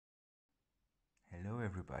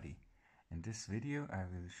everybody. In this video I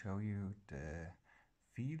will show you the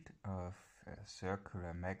field of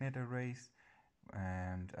circular magnet arrays,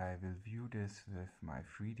 and I will view this with my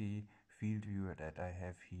 3D field viewer that I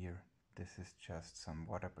have here. This is just some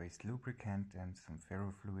water-based lubricant and some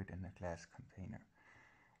ferrofluid in a glass container.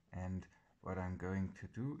 And what I'm going to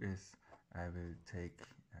do is I will take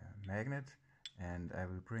a magnet and I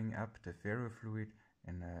will bring up the ferrofluid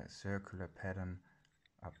in a circular pattern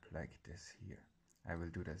up like this here. I will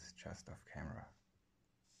do this just off camera.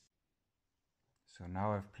 So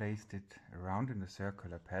now I've placed it around in the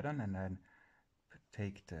circular pattern, and then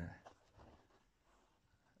take the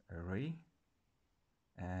array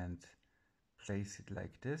and place it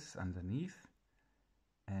like this underneath,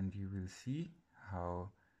 and you will see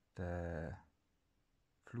how the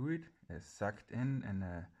fluid is sucked in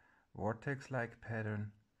a vortex-like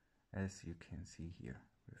pattern, as you can see here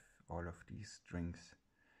with all of these strings.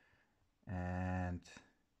 And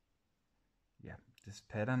yeah, this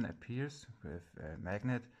pattern appears with a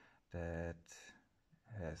magnet that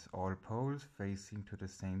has all poles facing to the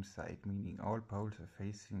same side, meaning all poles are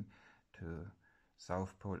facing to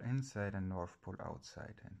South Pole inside and North Pole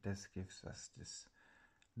outside, and this gives us this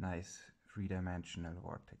nice three-dimensional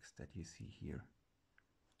vortex that you see here.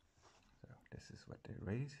 So this is what the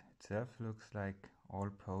array itself looks like. All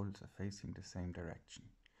poles are facing the same direction.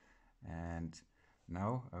 And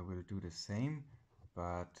now I will do the same,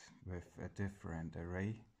 but with a different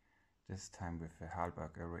array, this time with a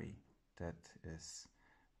halbach array that is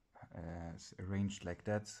arranged like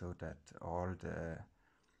that, so that all the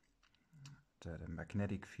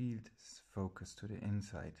magnetic field is focused to the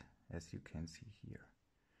inside, as you can see here.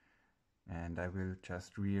 And I will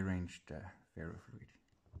just rearrange the ferrofluid.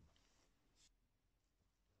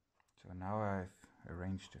 So now I've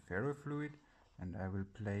arranged the ferrofluid, and I will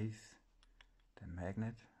place the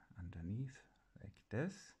magnet underneath like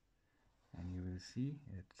this, and you will see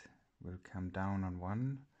it will come down on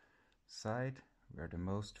one side where the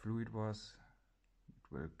most fluid was.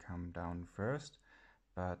 It will come down first,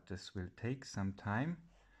 but this will take some time,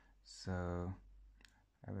 so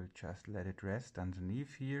I will just let it rest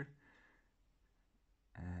underneath here,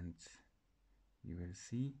 and you will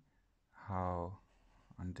see how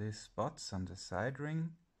on these spots on the side ring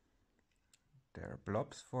there are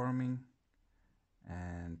blobs forming,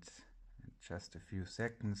 and in just a few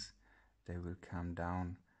seconds they will come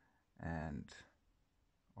down and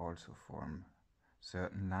also form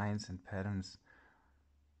certain lines and patterns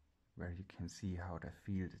where you can see how the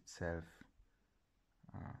field itself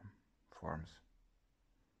forms.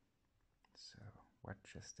 So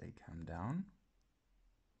watch as they come down.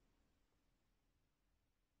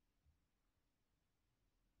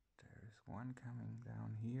 There is one coming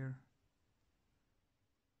down here.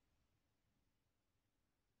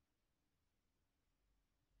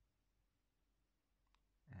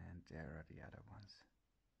 And there are the other ones.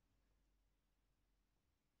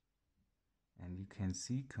 And you can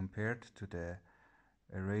see, compared to the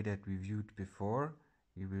array that we viewed before,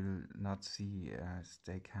 you will not see as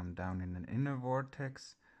they come down in an inner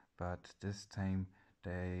vortex, but this time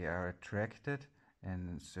they are attracted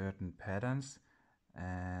in certain patterns,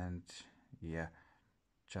 and yeah,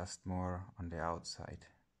 just more on the outside.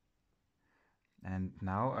 And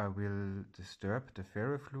now I will disturb the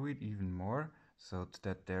ferrofluid even more, so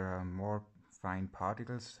that there are more fine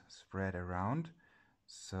particles spread around,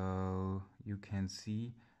 so you can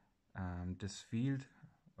see this field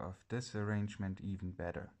of this arrangement even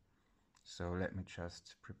better. So let me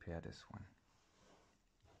just prepare this one.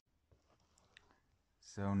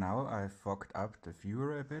 So now I've fogged up the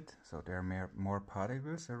viewer a bit, so there are more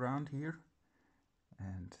particles around here,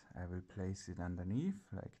 and I will place it underneath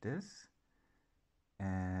like this,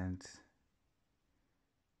 and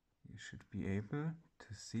you should be able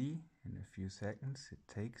to see in a few seconds. It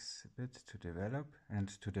takes a bit to develop and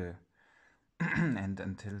to the and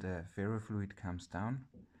until the ferrofluid comes down.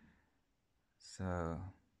 So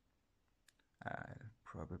I'll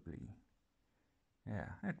probably, yeah,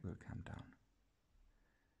 it will come down.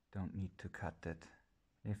 Don't need to cut it.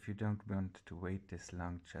 If you don't want to wait this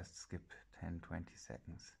long, just skip 10-20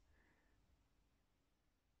 seconds.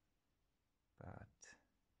 But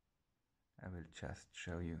I will just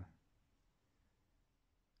show you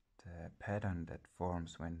the pattern that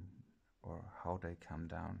forms when or how they come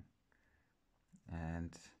down.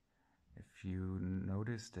 And if you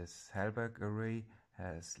notice, this halbach array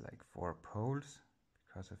has like 4 poles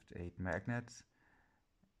because of the 8 magnets,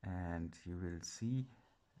 and you will see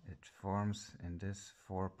it forms in these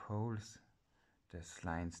 4 poles these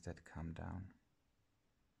lines that come down.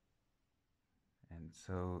 And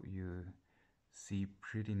so you see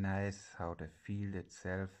pretty nice how the field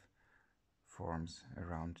itself forms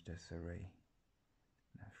around this array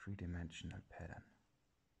in a three-dimensional pattern,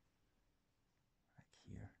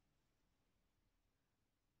 like here.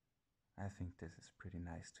 I think this is pretty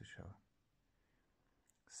nice to show.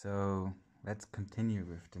 So let's continue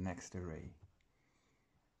with the next array.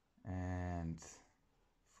 And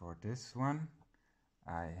for this one,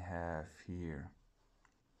 I have here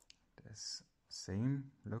this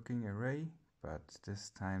same looking array, but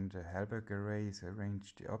this time the halbach array is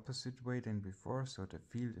arranged the opposite way than before, so the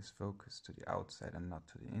field is focused to the outside and not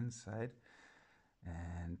to the inside.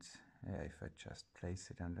 And if I just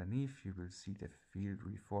place it underneath, you will see the field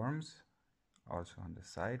reforms also on the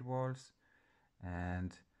side walls,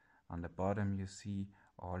 and on the bottom you see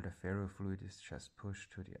all the ferrofluid is just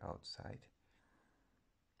pushed to the outside.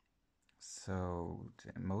 So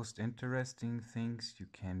the most interesting things you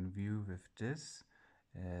can view with this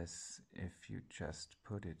is if you just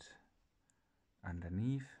put it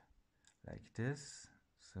underneath like this,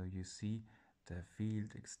 so you see the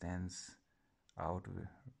field extends out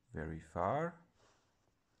very far.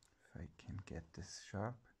 If I can get this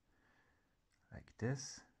sharp, like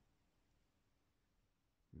this,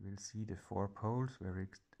 you will see the 4 poles where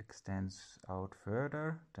it extends out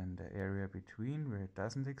further than the area between where it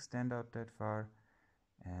doesn't extend out that far,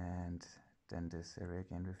 and then this area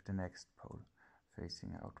again with the next pole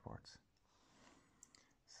facing outwards.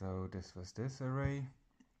 So this was this array,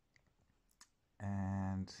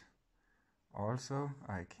 and also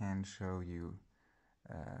I can show you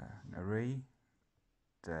an array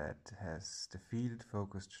that has the field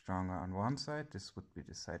focused stronger on one side. This would be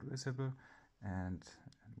the side visible, and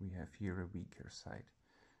we have here a weaker side.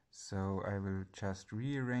 So I will just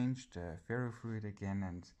rearrange the ferrofluid again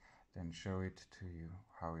and then show it to you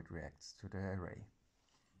how it reacts to the array.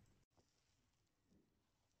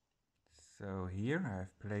 So here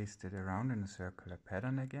I've placed it around in a circular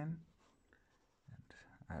pattern again, and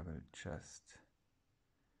I will just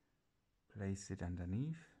place it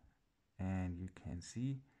underneath, and you can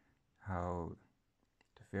see how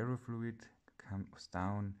the ferrofluid comes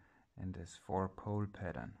down in this 4-pole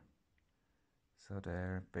pattern. So there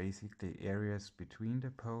are basically areas between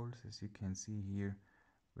the poles, as you can see here,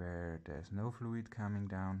 where there's no fluid coming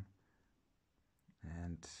down,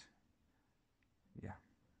 and yeah,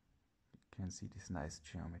 you can see this nice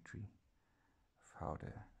geometry of how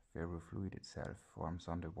the ferrofluid itself forms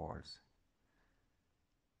on the walls.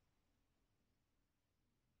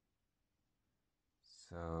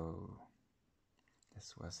 So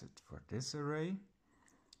this was it for this array.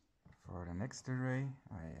 For the next array,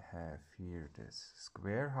 I have here this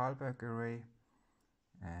square halbach array,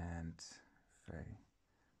 and if I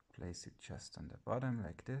place it just on the bottom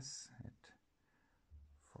like this, it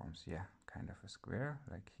forms, yeah, kind of a square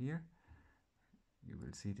like here. You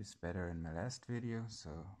will see this better in my last video, so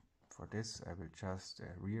for this I will just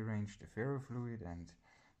rearrange the ferrofluid and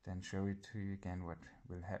then show it to you again what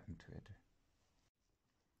will happen to it.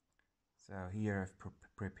 So here I've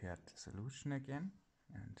prepared the solution again,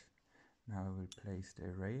 and now I will place the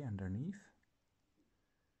array underneath,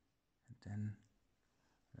 and then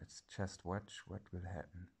let's just watch what will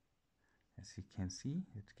happen. As you can see,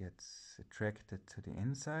 it gets attracted to the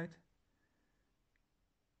inside.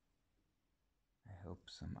 I hope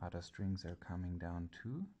some other strings are coming down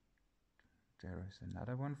too. There is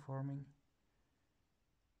another one forming.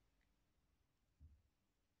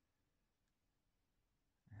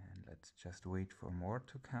 And let's just wait for more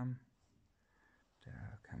to come. They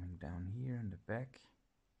are coming down here in the back.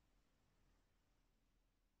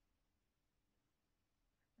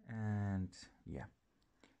 And yeah,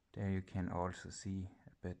 there you can also see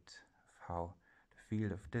a bit of how the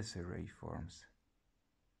field of this array forms.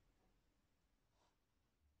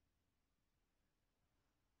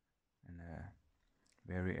 In a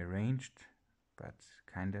very arranged but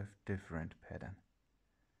kind of different pattern,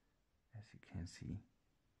 as you can see.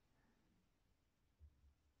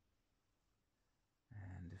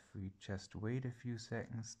 And if we just wait a few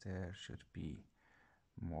seconds, there should be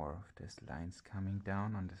more of these lines coming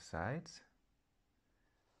down on the sides.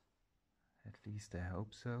 At least I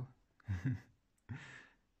hope so.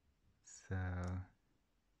 So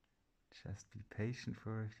just be patient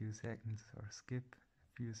for a few seconds, or skip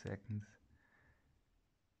a few seconds.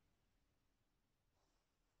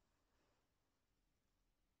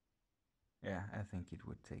 Yeah, I think it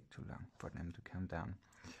would take too long for them to come down.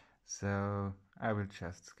 So I will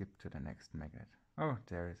just skip to the next magnet. Oh,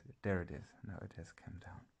 there it is. Now it has come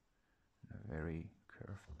down in a very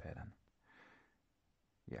curved pattern.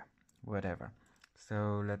 Yeah, whatever.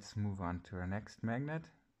 So let's move on to our next magnet,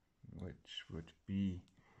 which would be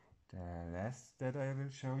the last that I will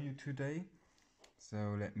show you today.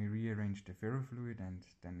 So let me rearrange the ferrofluid and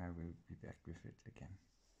then I will be back with it again.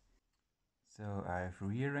 So I've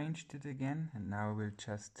rearranged it again, and now we'll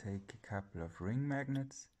just take a couple of ring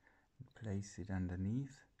magnets and place it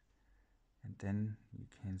underneath, and then you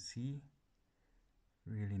can see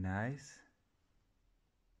really nice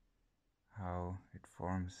how it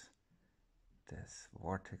forms this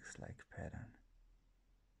vortex-like pattern.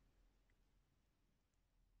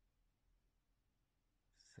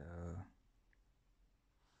 So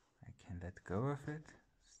I can let go of it.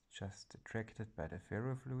 It's just attracted by the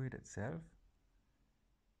ferrofluid itself.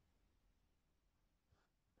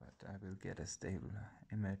 But I will get a stable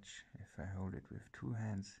image if I hold it with two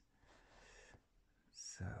hands.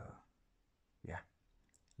 So yeah,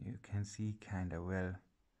 you can see kind of well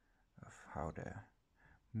of how the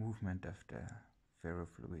movement of the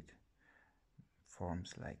ferrofluid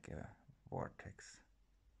forms like a vortex,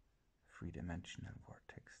 three-dimensional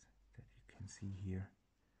vortex that you can see here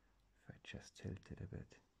if I just tilt it a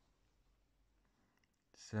bit.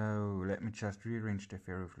 So let me just rearrange the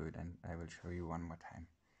ferrofluid and I will show you one more time.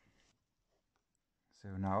 So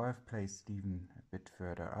now I've placed it even a bit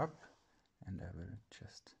further up, and I will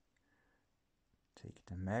just take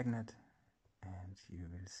the magnet and you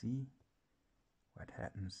will see what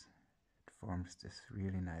happens. It forms this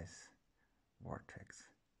really nice vortex.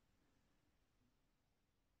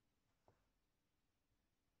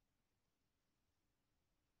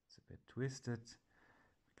 It's a bit twisted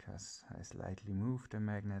because I slightly moved the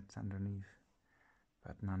magnet underneath,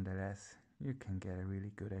 but nonetheless you can get a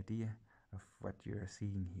really good idea of what you are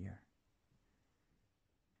seeing here.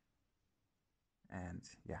 And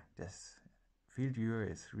yeah, this field viewer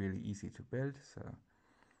is really easy to build, so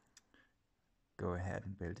go ahead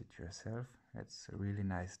and build it yourself. It's a really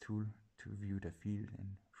nice tool to view the field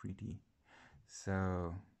in 3D.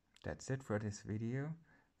 So that's it for this video.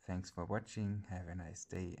 Thanks for watching, have a nice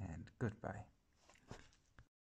day and goodbye.